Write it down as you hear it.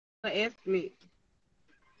estimate.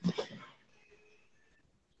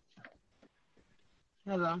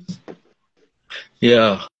 Hello.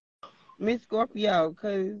 Yeah. Miss Scorpio,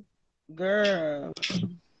 cause girl,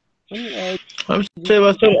 let me ask I'm you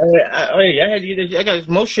saying something. myself, I had to get this. I got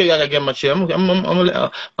more shit. I gotta get my shit. I'm gonna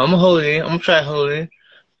hold it. I'm gonna try to hold it.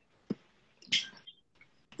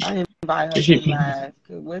 I invite her This to shit the live.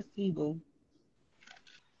 Cause what's T-Boo?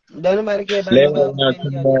 Don't nobody care about no last night double when I standard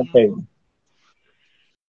turned your around, damn hey, self.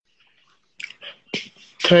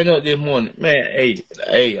 turn up this morning, man. Hey,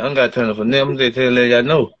 I don't gotta turn up for them. I'm just telling y'all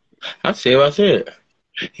know. I said what I said.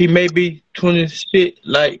 He may be 26,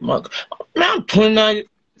 like my man. I'm 29.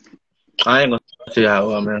 I ain't gonna tell you how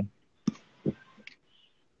old, man.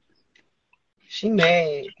 She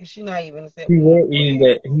mad cause she not even He accepting no was eating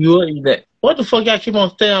bread. that. He was eating that. What the fuck y'all keep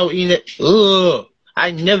on saying I was eating that? Ugh.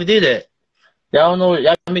 I never did that. Y'all know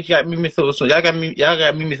y'all got me mixed up with some. Y'all got me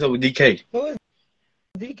mixed up with DK. Who is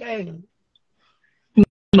DK? You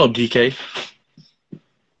know DK.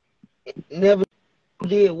 Never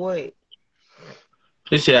did what?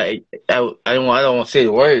 She said I don't want to say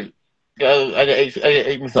the word. I got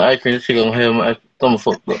ate me some ice cream. This shit gonna have my stomach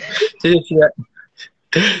fucked up. She said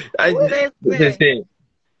I What they just say? said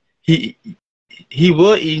he he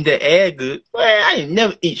was eating the ass good. Man, I ain't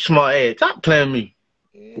never eat small ass. Stop playing me.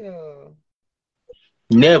 Yeah.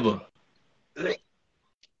 Never.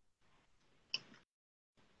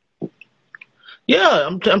 Yeah,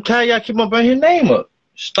 I'm tired. Y'all keep on bringing his name up.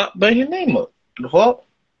 Stop bringing his name up. The fuck,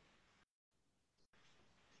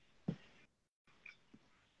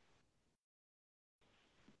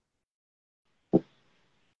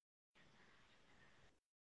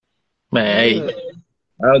 man. Hey, Good.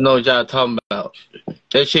 I don't know what y'all talking about.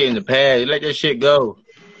 That shit in the past. Let that shit go.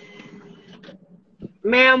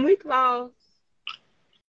 Ma'am, we closed.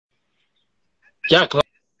 Y'all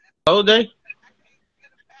close day.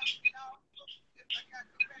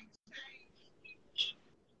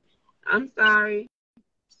 I'm sorry.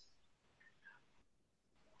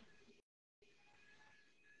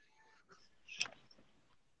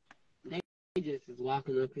 They just is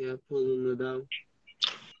walking up here pulling the door.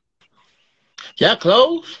 Y'all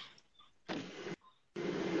close.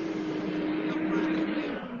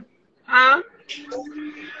 Huh?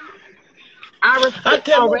 Our I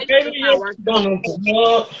tell our my baby, register's yeah, not we working. gonna pull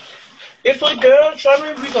up. If a girl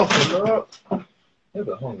try me, we gonna pull up.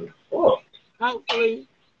 Nigga hungry. Fuck. Hopefully.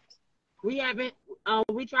 We haven't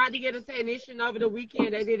we tried to get a technician over the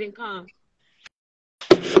weekend, they didn't come.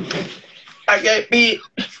 I got beat.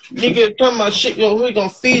 Nigga talking about shit. Yo, we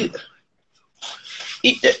gonna feed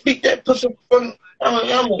it. Beat that pussy. I'm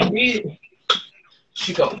gonna eat it.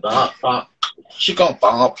 She gonna bop. She gonna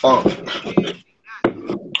bop.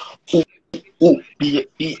 Ooh, beat.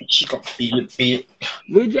 She gonna beat.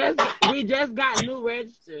 We just got new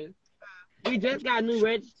registers. We just got new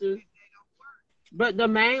registers. But the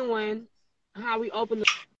main one, how we open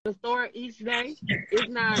the store each day, is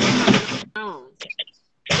not coming on.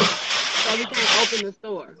 So we can't open the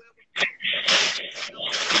store.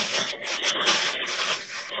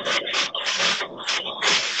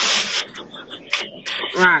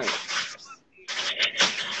 Right.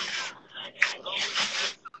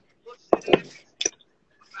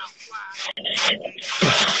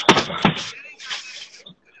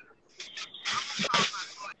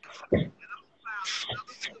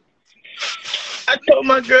 I told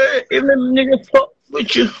my girl, if them nigga fuck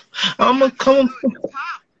with you, I'ma come.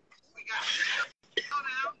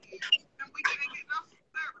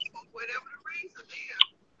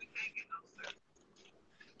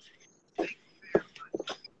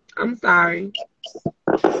 I'm sorry.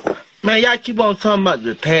 Man, y'all keep on talking about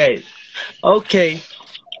the past. Okay,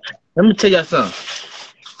 let me tell y'all something.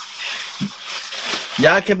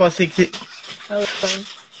 Y'all keep on saying, Hello.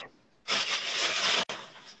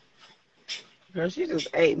 Girl, she just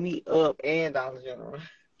ate me up and Dollar General.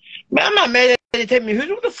 man, I'm not mad at they take me.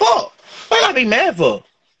 Who the fuck? What I be mad for?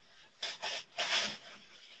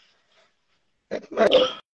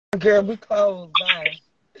 Girl, we closed. Bye.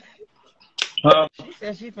 Huh? She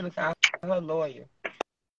said she finna call her lawyer.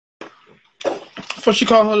 What she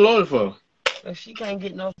call her lawyer for? If she can't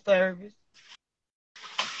get no service.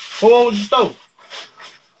 Who owns the store?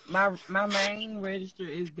 My main register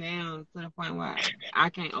is down to the point where I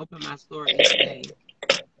can't open my store each day.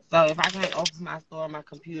 So if I can't open my store, my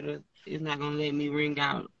computer is not gonna let me ring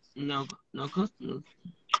out no customers.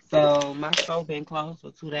 So my store been closed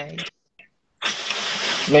for 2 days.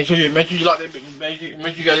 Make sure you lock that. Make sure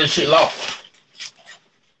you got that shit locked.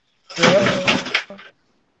 Girl,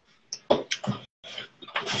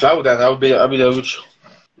 If I was that, I'll be there with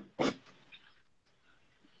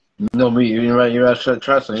you. You know me, you right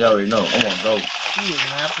trust and you already know. I'm gonna go. She is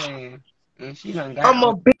not playing. And she done got I'm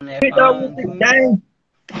on a big that dog with phone, the too. game.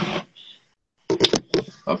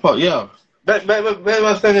 I thought, yeah. Back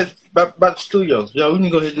my standing back the studio. Yo, we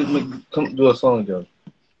need to go ahead and come do a song, yo.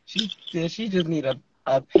 She said she just need a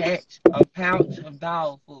pouch of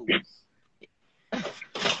dog food. I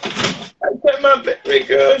got my baby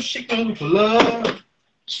girl, she gonna love.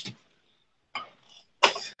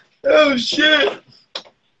 Oh shit.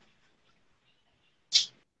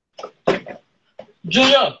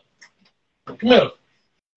 Junior, come here.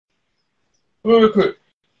 Real quick.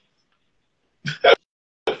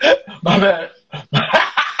 My bad.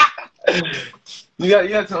 you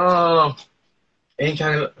got some any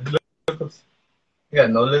kind of liquors? You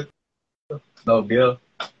got no liquor, no beer,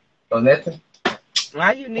 no nothing?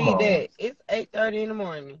 Why you Come need on. that? It's 8:30 in the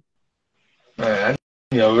morning. Man,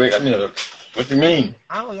 I need a what you mean?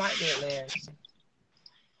 I don't like that, Larry.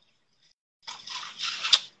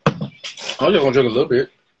 I'm just gonna drink a little bit.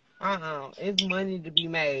 It's money to be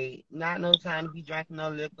made. Not no time to be drinking no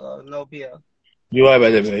liquor or no beer. You right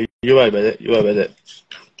about that, man. You right about that. You right about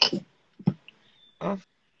that. I'm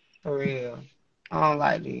for real. I don't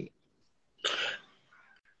like that.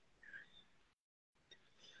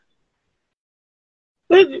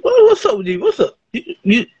 What's up with you? What's up?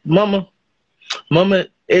 Mama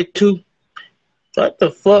at 2. What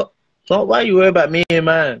the fuck? Why you worry about me and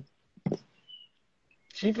mine?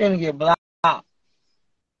 She finna get blocked.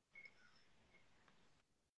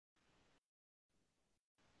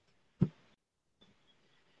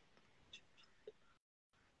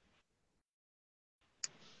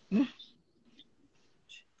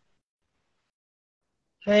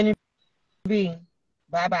 Honey B,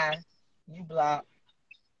 bye-bye. You blocked.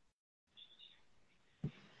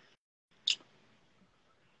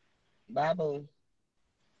 Bye, boo.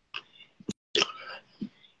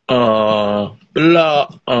 Blah.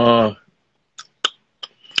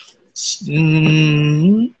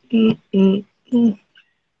 Mm, mm, mm, mm.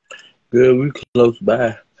 Girl, we close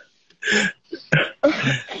by.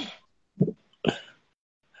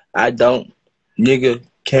 I don't. Nigga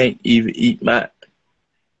can't even eat my.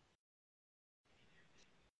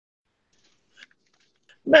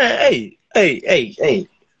 Man, hey. Hey,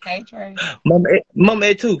 Trey. Mama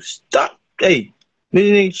at 2. Stop. Hey.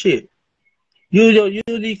 Nigga ain't shit. You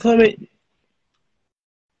the comment.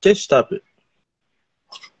 Just stop it.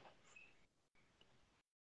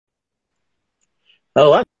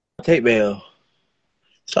 Oh, I take bail.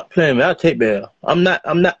 Stop playing me. I'll take bail. I'm not.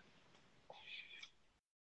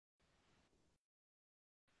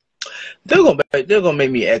 They're gonna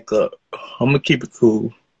make me act up. I'm gonna keep it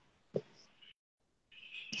cool.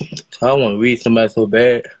 I don't want to read somebody so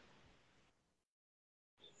bad.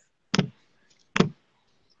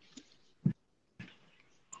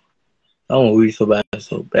 I want to read somebody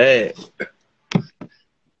so bad.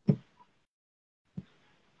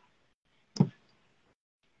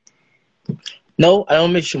 No, I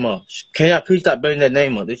don't miss you, Mom. Can y'all please stop bringing that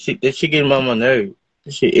name up? This shit getting on my nerve.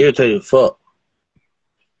 This shit irritating fuck.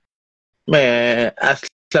 Man, I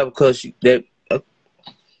slept because that.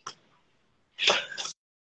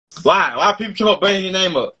 Why? Why people keep on bringing your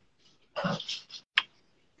name up?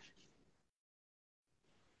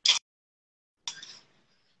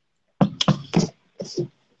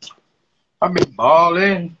 I've been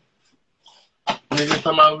balling. Niggas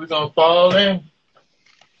talking about we gonna fall in.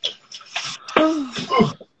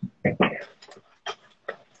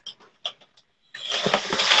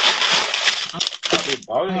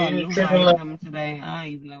 Nobody coming today. I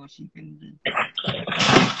don't even know what she finna do.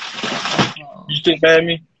 You still mad at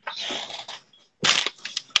me?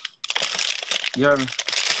 You heard me?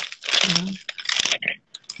 Mm-hmm.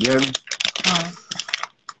 You heard me?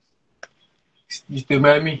 You still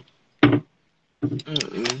mad at me?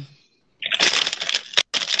 Mm-mm.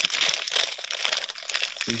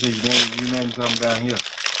 You said you made me come down here.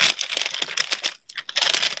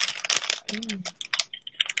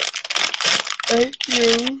 Thank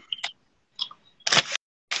you.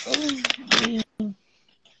 Oh,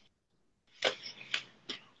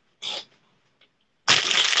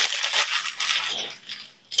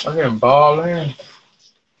 I'm getting balling.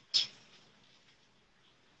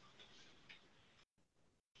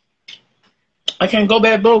 I can't go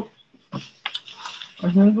back, bro.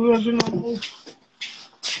 I can't do that shit no more.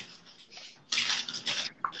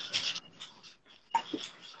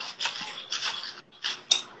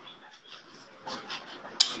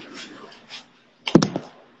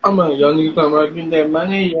 I'm a young nigga come right getting that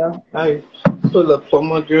money, yeah. I pull up for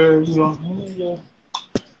my girls, you know. Yeah.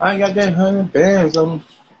 I ain't got that 100 bands on me.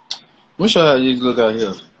 Let me show you how these look out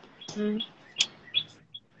here. mm-hmm.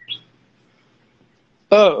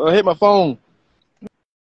 I hit my phone.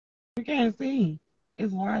 You can't see.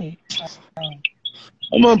 It's white. Oh.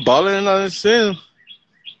 I'm on balling and I sin.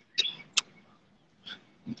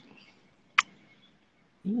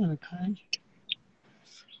 You in the country?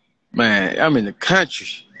 Man, I'm in the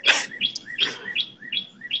country.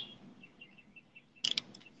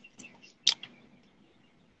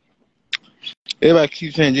 Everybody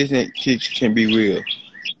keeps saying this can be real.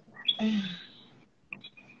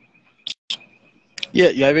 Yeah,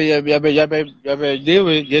 y'all better deal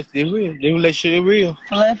with it. Yes, they will. They will let shit real.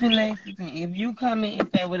 Fluffy Lexington, if you come in and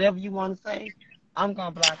say whatever you want to say, I'm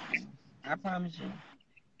going to block you. I promise you.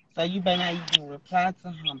 So you better not even reply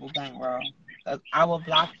to Humble Bankroll. Because I will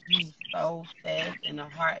block you so fast in a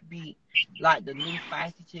heartbeat. Like the new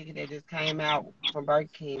spicy chicken that just came out from Burger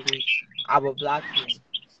King, bitch. I will block you.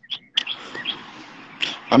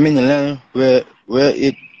 I'm in Atlanta where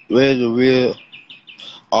the real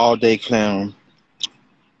all day clown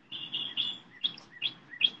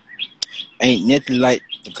ain't nothing like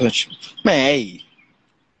the country. Man, hey.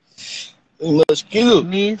 Mosquito.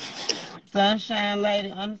 Miss Sunshine Lady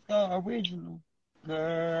 _ original.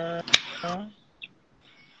 Girl.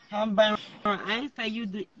 Humble Bankroll, I ain't say you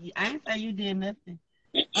did nothing.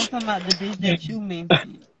 I'm talking about the bitch that you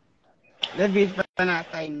mentioned. That bitch better not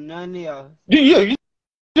say none else. You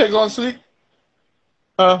just going to sleep?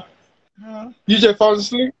 Huh? You just fall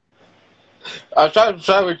asleep? I tried to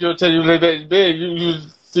try with you until you lay back in bed. You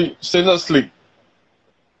stay not sleep.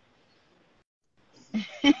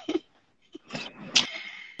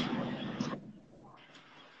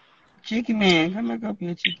 Chicken Man, come back up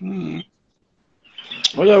here, Chicken Man.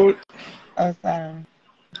 Whatever. Oh, sorry.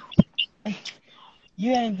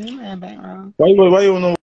 You ain't do nothing back wrong. Why you don't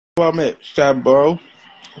know where I'm at? Scarborough.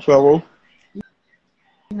 You're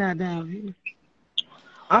not down here.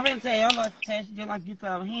 I'm gonna tell your little test just like you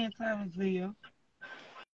told me. He ain't telling to you.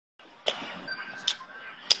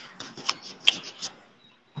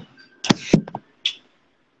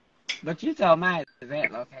 But you told my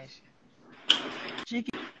exact location.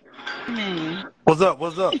 Chicken Man. What's up?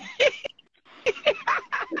 What's up?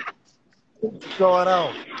 What's going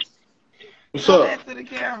on? What's Come up? back to the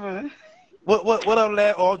camera. What up,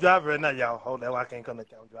 lad? Oh, I'm driving right now, y'all. Hold on, I can't come to the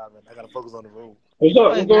camera driving. I gotta focus on the road. What's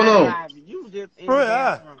up? What's going on? Driving. You just in the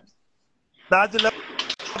bathroom. Nah, I just left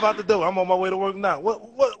out the door. I'm on my way to work now. What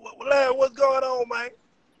lad? What's going on, man?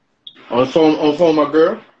 On phone, my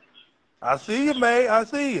girl. I see you, man. I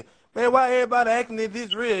see you, man. Why everybody acting as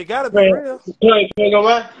this real? It gotta be Man, real. you know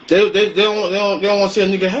why? They don't want to see a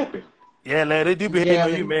nigga happy. Yeah, lad. They do be hating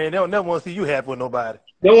on you, man. They don't never want to see you happy with nobody.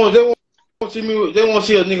 They want to see me. They want to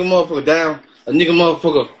see a nigga motherfucker down. A nigga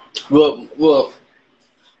motherfucker. Well.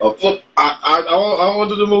 I want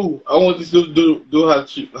to do the move. I want to do how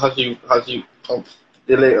she. I'm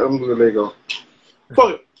gonna let go. Fuck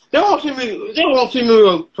it. They don't see me. They don't see me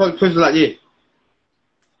with a person like this.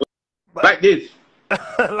 Like this.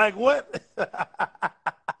 Like what?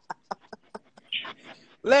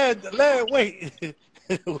 Lad, wait.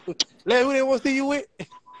 Lad, who they want to see you with?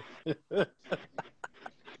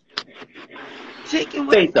 Chicken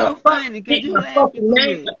was so funny because you laughing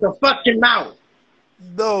the fucking mouth.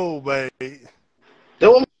 No, man. They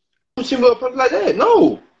want to see me with a person like that.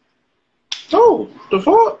 No, the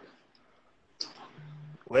fuck.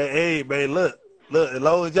 Well, hey, man, look. As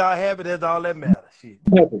long as y'all happy, that's all that matters. Shit.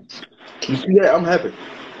 I'm happy. You see that? I'm happy.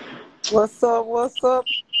 What's up? What's up?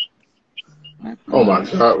 Oh my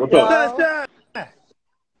God, what's up?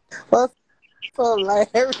 What's up? Like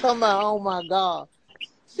every time oh my God.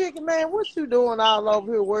 Chicken Man, what you doing all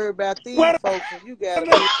over here worried about these folks and you got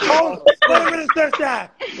Wait a minute, Sunshine.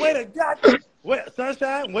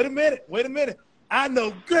 Sunshine, wait a minute. I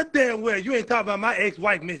know good damn well you ain't talking about my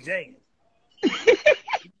ex-wife, Miss Jane.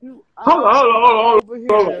 Hold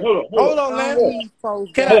on, man.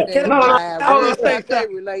 Can I say that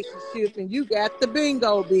relationship and you got the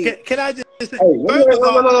bingo bit. Can I just say? Hey,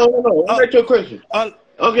 no. I'll make your question.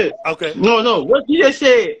 Okay. No. What you just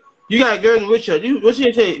said? You got a girl in Richard. What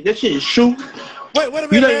you say? That shit is true. Wait a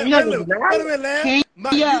minute, Larry.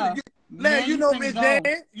 Larry, you know Miss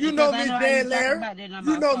Jane. You know Miss Jane, Larry.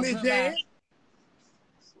 You know Miss Jane.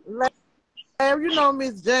 Larry, you know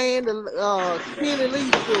Miss Jane, the Kenny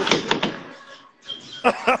Lee sister.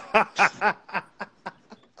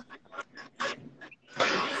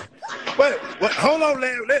 Wait, hold on,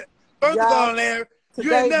 Larry. First of all, Larry,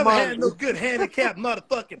 you ain't never had no good handicap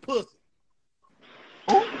motherfucking pussy.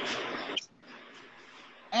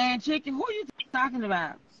 And Chicken, who are you talking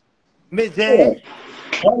about? Miss Jane.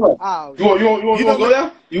 Oh. You want to go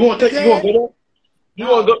there? You want to go there? You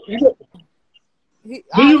want to go? Do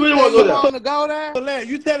you really want to go want to go there? Larry,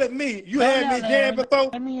 you telling me you had Miss Jan before?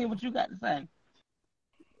 Let me hear what you got to say.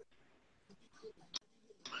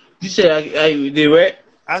 You said I did what?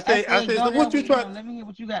 I said, so what you trying? Let me hear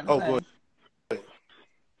what you got to say. Good.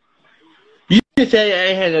 You just say I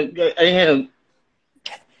ain't had handicap.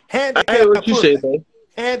 I heard what you said, bro.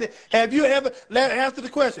 Have you ever, let answer the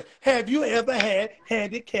question, have you ever had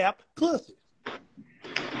handicapped pussy?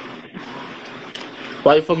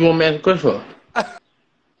 Why the fuck you want me to ask a question for?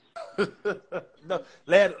 No,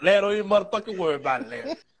 Larry don't even motherfucking worry about it,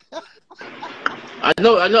 Larry. I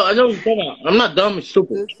know what you're talking about. I'm not dumb and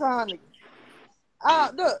stupid. The Sonic.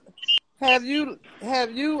 Look, have you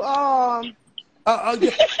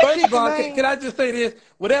First of all, can I just say this?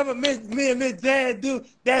 Whatever me and Miss Jan do,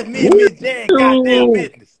 that's me and Miss Jan goddamn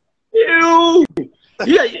business. Hold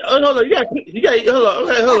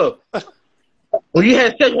on. When you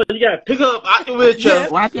had sex, you gotta pick her up out the wheelchair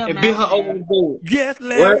and bring her over the board. Yes,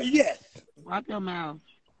 Larry, what? Yes. Wipe your mouth.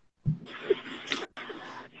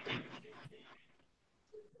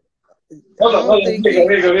 Hold on. I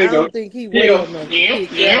don't think he will enough. Wait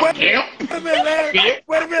a minute, Larry.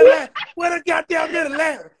 Wait a minute, Larry. Wait a goddamn minute,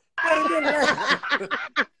 Larry. Wait a minute, Larry.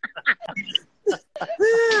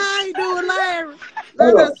 I ain't doing Larry.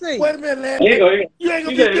 Let us see. Wait a minute, Larry. You ain't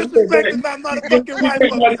gonna be disrespecting my motherfucking wife.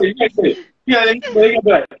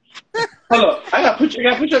 Hold on. I gotta put you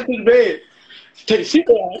up to the bed. Take the seat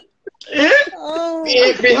off.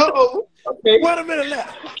 Okay. Wait a minute,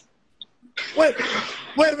 Larry. Wait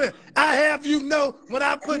a minute. I have you know when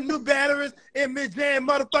I put new batteries in Miss Jan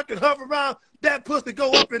motherfucking hover around, that pussy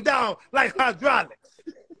go up and down like hydraulics.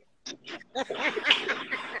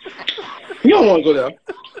 You don't want to go there.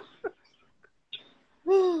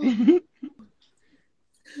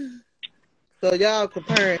 So y'all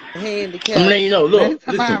comparing handicap. I'm letting you know. Look,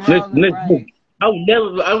 listen. I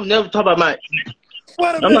would never talk about my.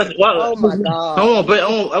 Oh my God.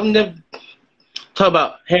 I would never talk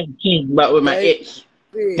about having kids with my ex.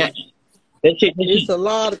 It's a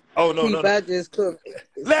lot of people. I just couldn't.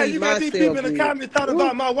 Larry, you got these people in the comments talking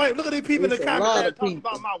about my wife. Look at these people in the comments talking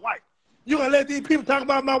about my wife. You gonna let these people talk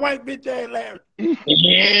about my wife, bitch ass Larry?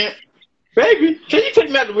 Yeah. Baby, can you take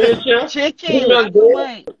me out the wheelchair?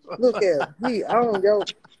 Look at him. He on yo.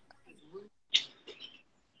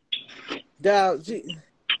 Dog, you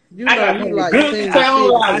know he like singing.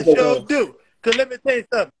 I sure do. Cause let me tell you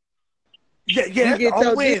something. Yeah, you get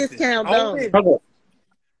your discount on.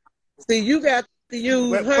 See, you got to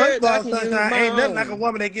use her. First of all, sunshine, ain't nothing like a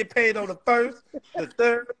woman that get paid on the 1st, the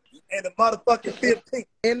 3rd, and the motherfucking 15th.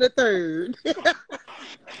 And the 3rd.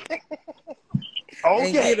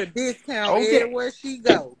 And get a discount everywhere she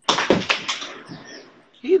go.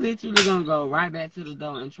 He literally gonna go right back to the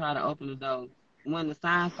door and try to open the door when the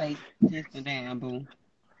sign face just the damn boo.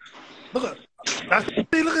 Look at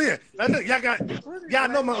here. Y'all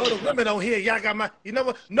know my other women on here. Y'all got my, you know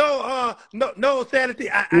what? No sanity.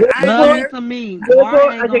 I ain't married. To me.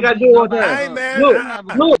 I think I do all that. I ain't married.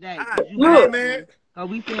 Look. So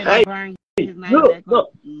we said I burn his name back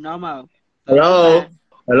up. No more.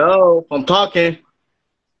 Hello. I'm talking.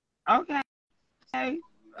 Okay.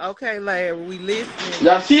 Okay, Larry, we listening.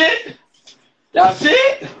 Y'all see it?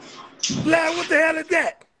 Larry, what the hell is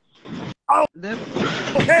that? Oh,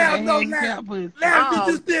 hell no, Larry. Larry, did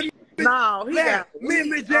you see me? No, he Larry, me and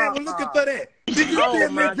Miss Jan were looking for that. Did you see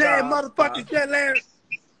Miss Jan motherfucking shit, Larry?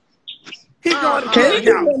 He going to Can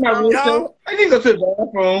jail, y'all. I need to go to the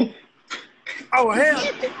bathroom. Oh, hell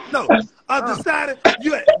no. I decided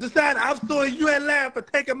I'm suing you and Larry for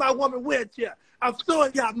taking my woman wheelchair. I'm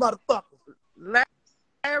suing y'all motherfuckers.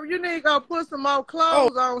 Larry, you need to go put some more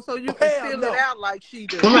clothes on so you can fill it out like she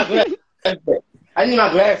does. I need my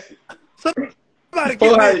glasses.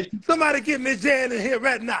 Somebody get Miss Jan in here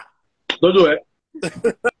right now. Don't do it.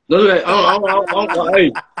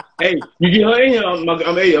 Hey, you get her in here. I'm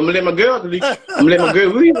gonna let my girl leave. I'm gonna let my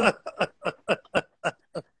girl read.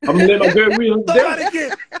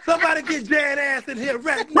 Somebody get Jan ass in here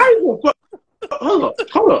right now. Hold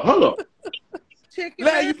on. Chicken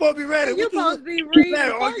Larry, you supposed to be ready. You supposed to be reading.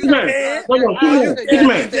 How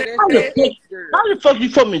the fuck you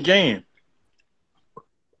fuck me, Jan?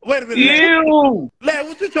 Wait a minute, Larry. Larry,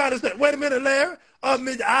 what you trying to say? Wait a minute, Larry.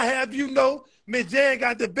 I have you know, Miss Jan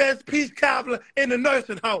got the best peach cobbler in the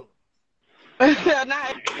nursing home. Not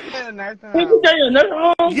in the nursing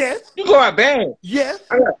home. Yes. You go out bad. Yes.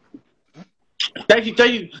 Thank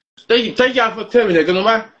y'all for telling me that. Cause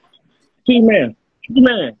nobody, man.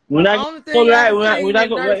 When I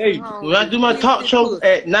do my talk show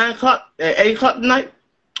at 9 o'clock, at 8 o'clock tonight,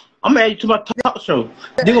 I'm gonna add you to my talk show.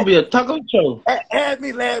 This gonna be a taco show. Add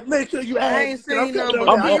me, lad. Make sure you I add ain't me. I'm seen no coming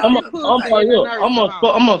but over there. pissy pussy in the nursing home.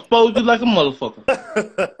 I'm gonna expose you like a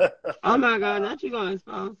motherfucker. Oh my God, not you gonna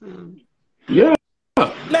expose him. Yeah.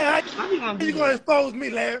 Larry, How you gonna how do you gonna expose me,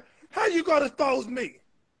 Larry? How you gonna expose me?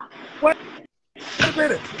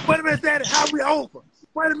 Wait a minute, Daddy. How we over?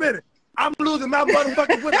 Wait a minute. I'm losing my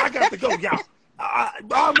motherfucking women. I got to go, y'all.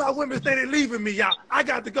 All my women say they leaving me, y'all. I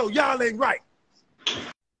got to go. Y'all ain't right.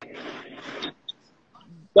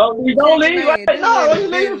 Don't leave right now. What you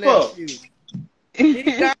leaving for? He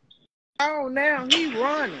got on now. He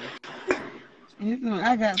running.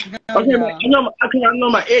 I got to go, Okay, y'all. I know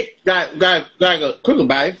my ex got a cooking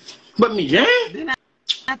bag, but me, Jan? Then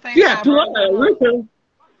I think Yeah, two other.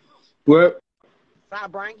 What?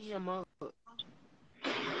 stop bringing him up.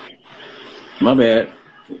 My bad.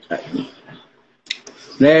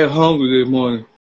 They're hungry this morning.